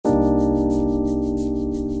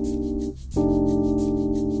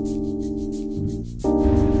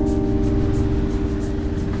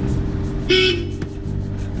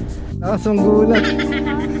Lakas ng gulat.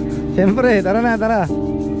 Siyempre, tara na, tara.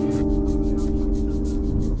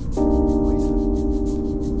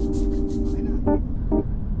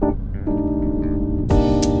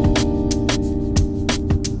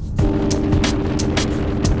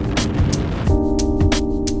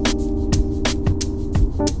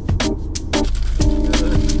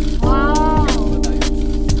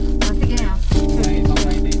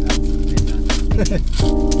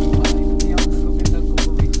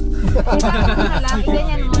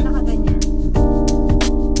 Ganyan mo, nakaganyan.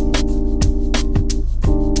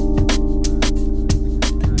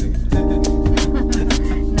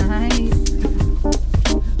 Nice.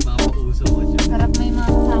 Mapauso ko dyan. Sarap may mga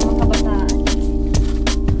kasamang kabataan.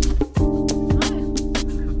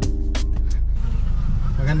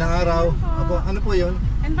 Magandang araw. Apo, ano po yun?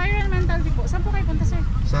 Environmental di po. Saan po kayo punta, sir?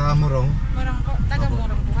 Sa Morong? Morong po. Taga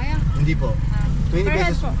Morong po kaya? Hindi po. 20 per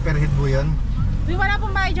head pesos po. per head po yun? Wala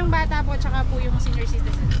pong bayad yung bata po, tsaka po yung senior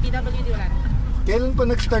citizen. PWD wala. Kailan po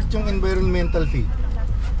nag-start yung environmental fee?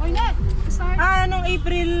 O nga, start. Nung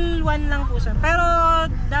April 1 lang po siya. Pero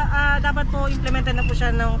dapat po implemented na po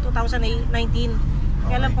siya noong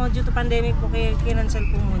 2019. Kaya lang po due to pandemic po kaya kinancel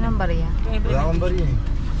po muna. Anong bariya? Wala akong bari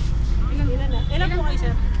eh. Ilan po kayo,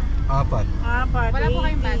 sir? 4. Wala po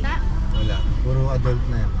kayong bata? Wala. Puro adult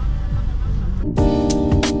na yan.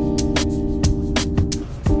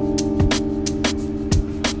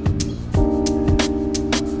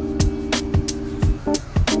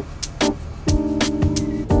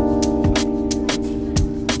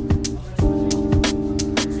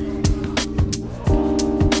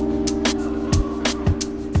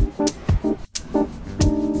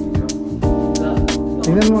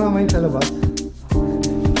 Tingnan mo nga may sa labas.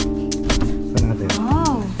 Saan natin?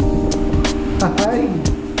 Wow! Hi!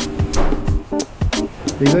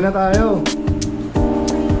 Ligo na tayo!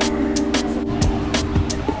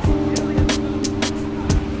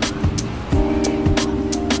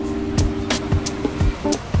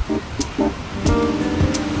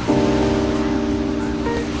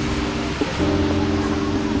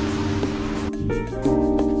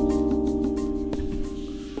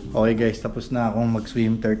 Okay guys, tapos na akong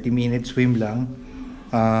mag-swim. 30 minutes swim lang.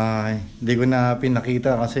 Hindi ko na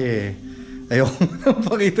pinakita kasi ayoko na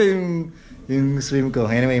pakita yung swim ko.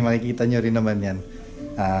 Anyway, makikita nyo rin naman yan.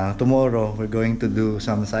 Tomorrow, we're going to do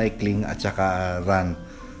some cycling at saka run.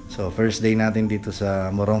 So, first day natin dito sa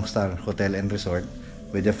Morong Star Hotel and Resort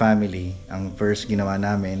with the family. Ang first ginawa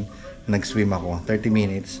namin, nag-swim ako. 30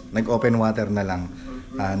 minutes. Nag-open water na lang.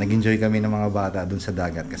 Nag-enjoy kami ng mga bata dun sa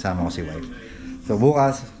dagat. Kasama ko si wife. So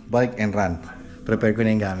bukas, bike and run. Prepare ko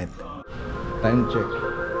na yung gamit. Time check.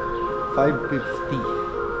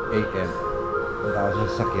 5:50 AM. Punta ako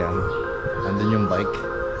sa sasakyan. Andun yung bike.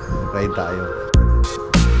 Ride tayo.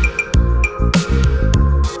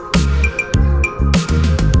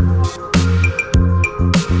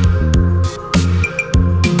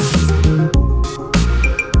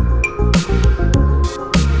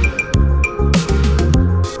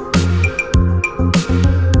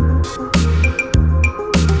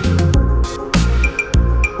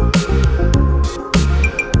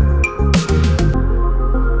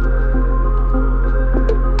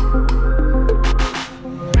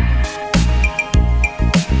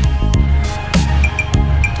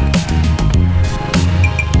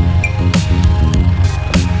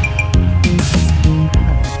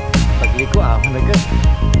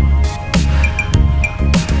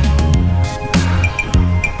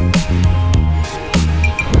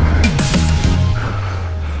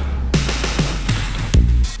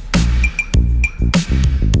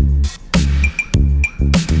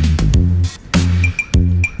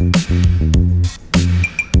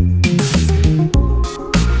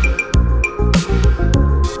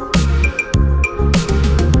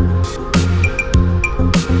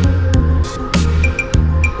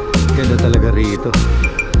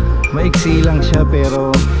 Maiksi lang siya pero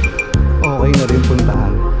okay na rin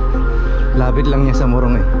puntahan. Lapit lang niya sa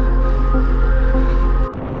Morong eh.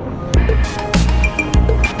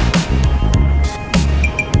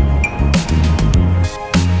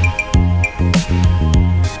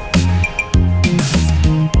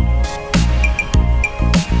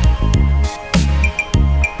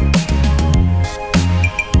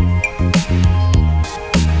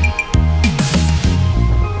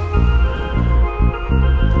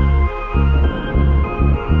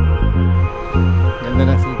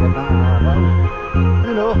 Ganda ng sikat ng araw.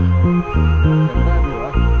 Hello.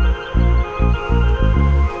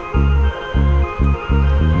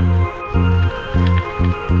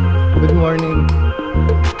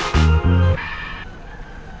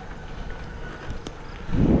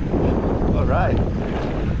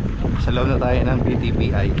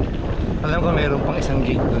 TPI. Alam ko meron pang isang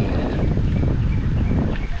gate dun eh.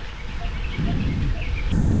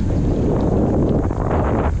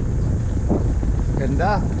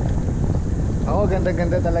 Ganda. Ako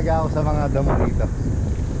ganda-ganda talaga ako sa mga damo dito.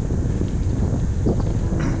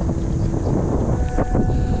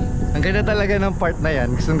 Ang ganda talaga ng part na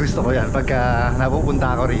yan. Gusto ko yan pagka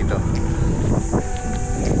napupunta ako rito.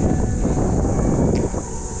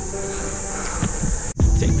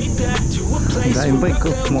 Ang daming bike ko.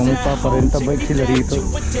 Mga magpaparenta bike sila rito.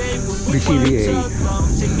 BCDA.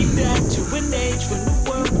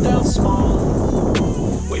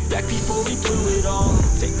 Way back before we blew it all.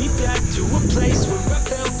 Take me back to a place where I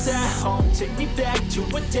felt at home. Take me back to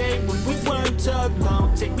a day when we weren't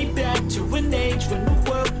alone. Take me back to an age when the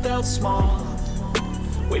world felt small.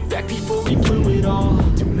 Way back before we blew it all.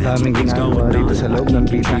 Daming ginagawa rito sa loob ng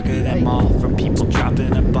BIKECATION. From people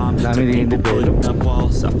dropping a bomb to people putting up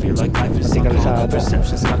walls. I feel like life is unfold.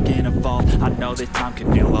 Perception stuck in a vault. I know that time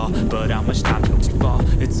can heal all, but how much time till we fall?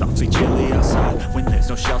 It's awfully chilly outside when there's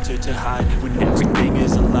no shelter to hide. When everything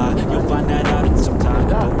is a lie, you'll find that out in some time.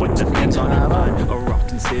 But when the things on your mind are all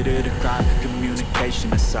considered a crime,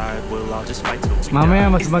 communication aside, we'll all just fight till we die. Mamaya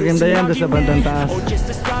mas maganda yan doon sa bandang taas. Or just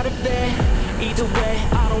the start of it. Either way,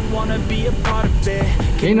 I don't wanna be a part of it.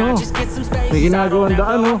 Hey no, may ginagawang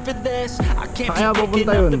daan no. Kaya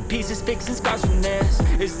pupunta yun.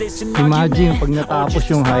 Imagine pag natapos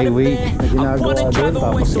yung highway na ginagawa doon,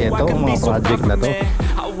 tapos eto, mga project na to.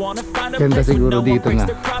 Ganda siguro dito na.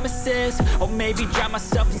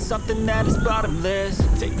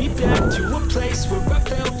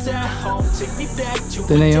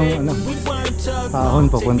 Ito na yung ano, ahon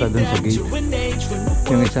papunta dun sa gate.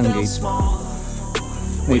 Yung isang gate.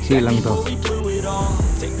 Maiksi lang to.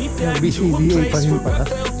 Yung BCDA pa rin pala.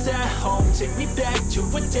 Take me back to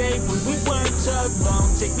a day when we weren't alone.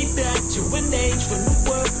 Take me back to an age when the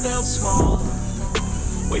world felt small.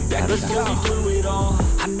 Way back before we blew it all.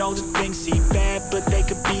 I know that things seem bad, but they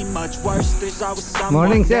could be much worse. There's always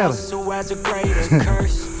someone else who has a greater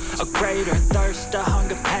curse, a greater thirst, a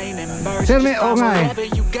hunger, pain and mercy. Sir, may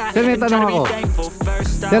Sir, may tanong ako.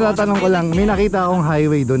 Sir, tanong ko lang, may nakita akong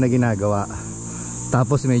highway doon na ginagawa.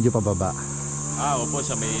 Tapos medyo pababa. Opo,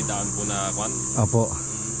 sa may daan po na kwan. Opo.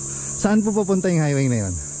 Saan po papunta yung highway na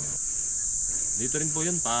yun? Dito rin po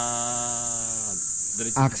yun,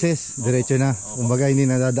 diretso. Access, diretso na. Kumbaga hindi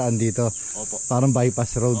nadadaan dito. Opo. Parang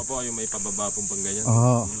bypass road. Opo, yung may pababa pong pang ganyan.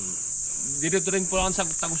 Oo. Dito rin po lang sa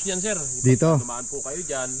tagos niyan, sir. Dito? Dumaan po kayo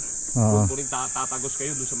dyan. Oo. Po rin tatagos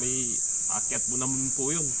kayo doon sa may akyat mo naman po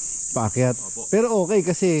yun. Paakyat. Opo. Pero okay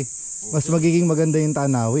kasi mas magiging maganda yung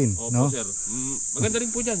tanawin. Opo, no? Sir. Maganda rin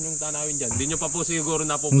po dyan yung tanawin dyan. Hindi nyo pa po siguro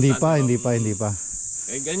napupuntahan. Hindi pa.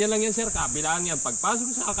 Eh, ganyan lang yan, sir. Kabilaan yan. Pagpasok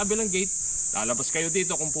sa kabilang gate, lalabas kayo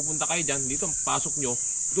dito. Kung pupunta kayo dyan, dito pasok nyo.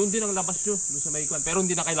 Doon din ang labas nyo. Doon sa may kwan. Pero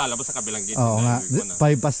hindi na kayo lalabas sa kabilang gate. Oo nga.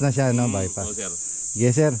 Bypass na siya, no? Bypass. Oo, sir.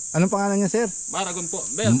 Yes, sir. Anong pangalan niya, sir? Maragon po.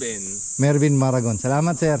 Melvin. Mervin Maragon.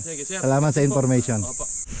 Salamat, sir. Sige, sir. Salamat sa information. Opo.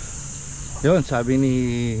 Yun, sabi ni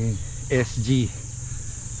SG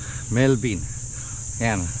Melvin.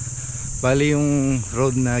 Yan. Bali yung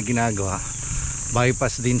road na ginagawa,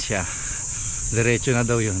 bypass din siya. Diretso na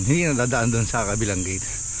daw yun. Hindi na dadaan doon sa kabilang gate.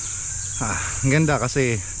 Ang ganda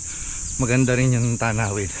kasi maganda rin yung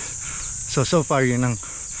tanawin. So far yun ang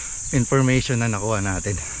information na nakuha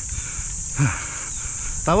natin.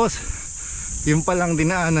 Tapos yung palang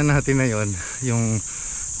dinaanan natin na yun, yung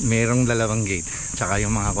merong dalawang gate tsaka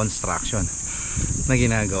yung mga construction na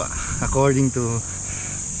ginagawa. According to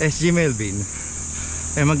SG Melvin,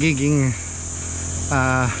 magiging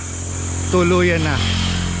tuluyan na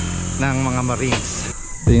ng mga Marines.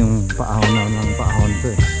 Ito yung paahon na ng paahon to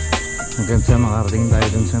eh. Hanggang sa makarating tayo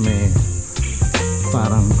dun sa may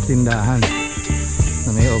parang tindahan na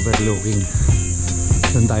may overlooking.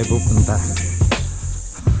 Doon tayo pupunta.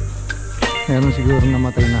 Meron siguro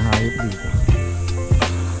namatay na hayop dito.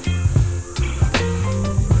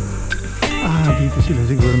 Dito sila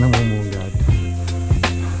siguro namumugad.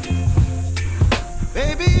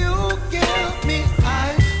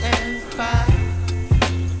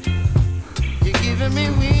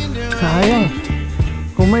 Sayang.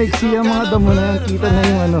 Kung maiksi ang mga damo na yan, kita na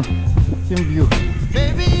yung ano, yung view.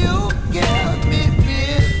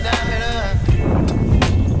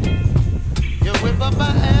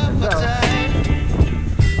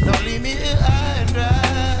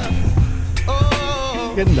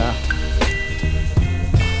 Ganda.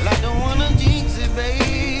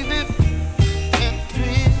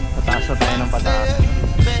 Pataas na tayo ng pataas.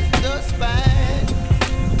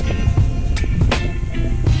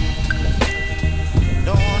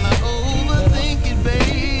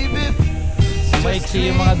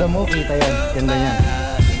 barkada mo, kita yan. Ganda yan.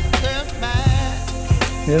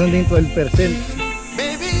 Meron ding 12%.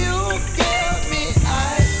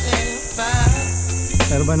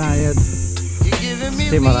 Pero banayad.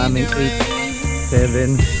 Kasi maraming 8,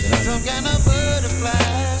 7.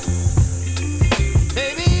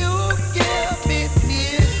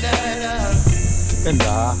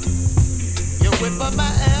 Ganda.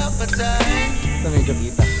 Ito medyo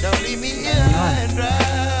kita.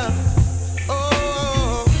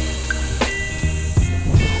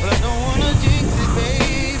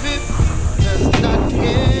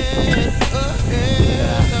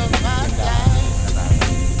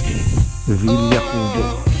 Villa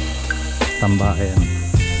Kubo, Tambayan.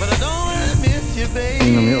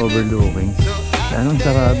 Tingnan mo yung overlooking. Anong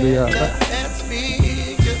sarado yata?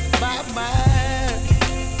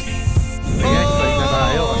 So guys, balik na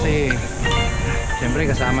tayo kasi siyempre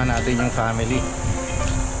kasama natin yung family.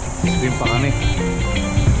 Swim pa kami.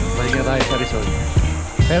 Balik na tayo sa resort.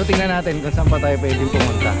 Pero tingnan natin kung saan pa tayo pwedeng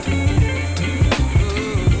pumunta.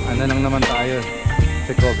 Ano lang naman tayo,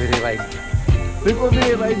 recovery ride.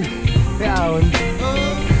 Recovery ride! Kaya ahon.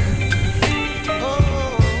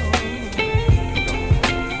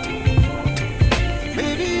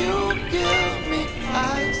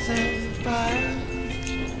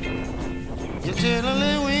 You're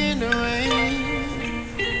chilling in the rain.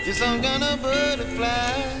 You're some kind of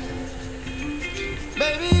butterfly.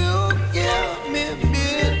 Baby, you give me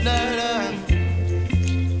midnight.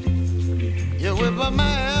 You whip up my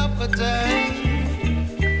appetite.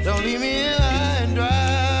 Don't leave me here high and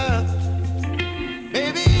dry.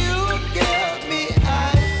 Baby, you give me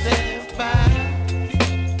ice and fire.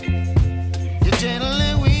 You're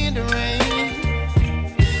channeling wind and rain.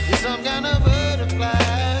 You're some kind of butterfly.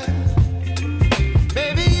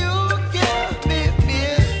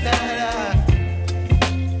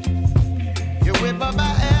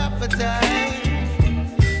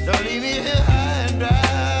 Don't leave me here high and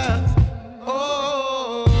dry.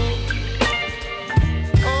 Oh,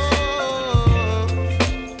 oh,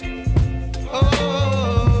 oh, oh,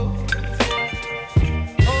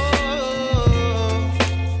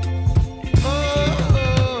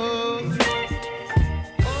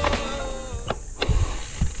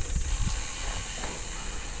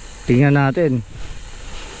 Tingnan natin.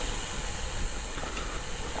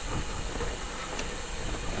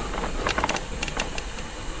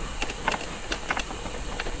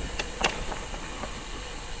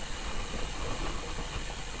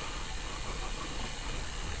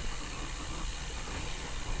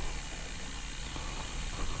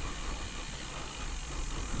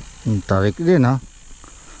 Tarik din ha.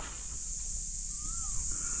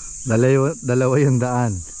 Dalawa yung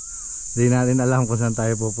daan. Hindi natin alam kung saan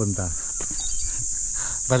tayo pupunta.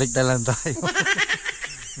 Balik na lang tayo.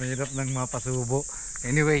 Mahirap nang mapasubo.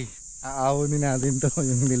 Anyway, aawonin natin to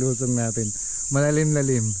yung nilusong natin.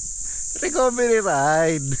 Malalim-lalim. Recovery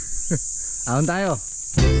ride. Ahon tayo.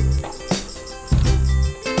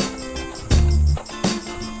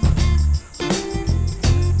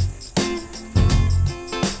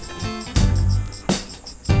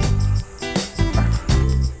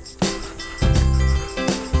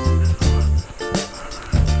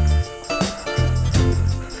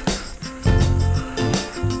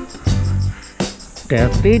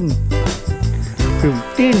 $13,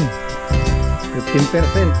 $15,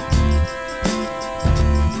 15%.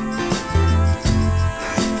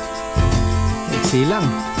 Silang.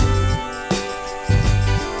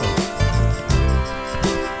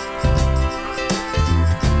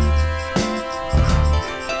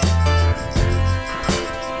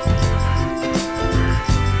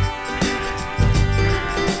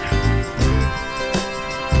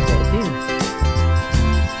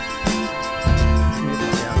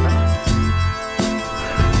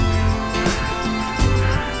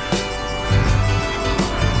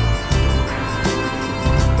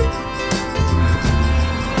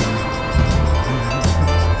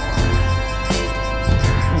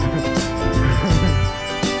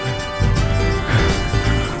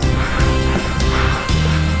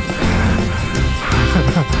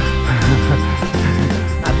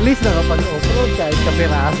 At least nakapag-off-road kahit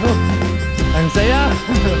kapiraso. Ang saya.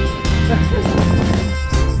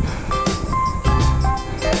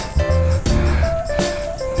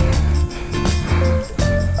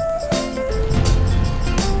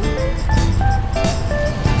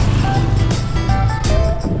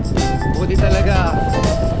 Buti talaga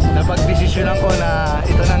napag-desisyonan ko na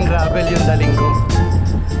ito ng gravel yung daling ko.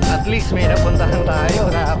 At least may napuntahan tayo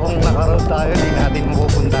na kung nakaroon tayo di natin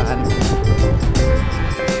mapupuntahan.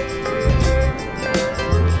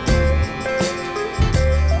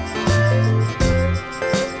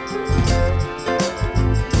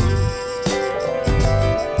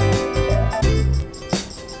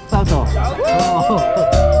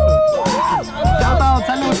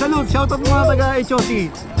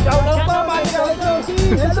 taga-HOC. Shout out pa mga taga-HOC!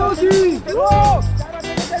 HOC!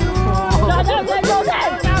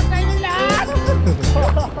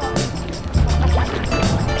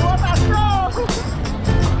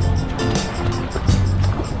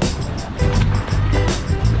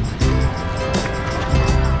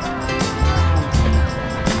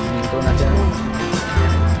 Dito na siya.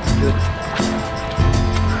 Good.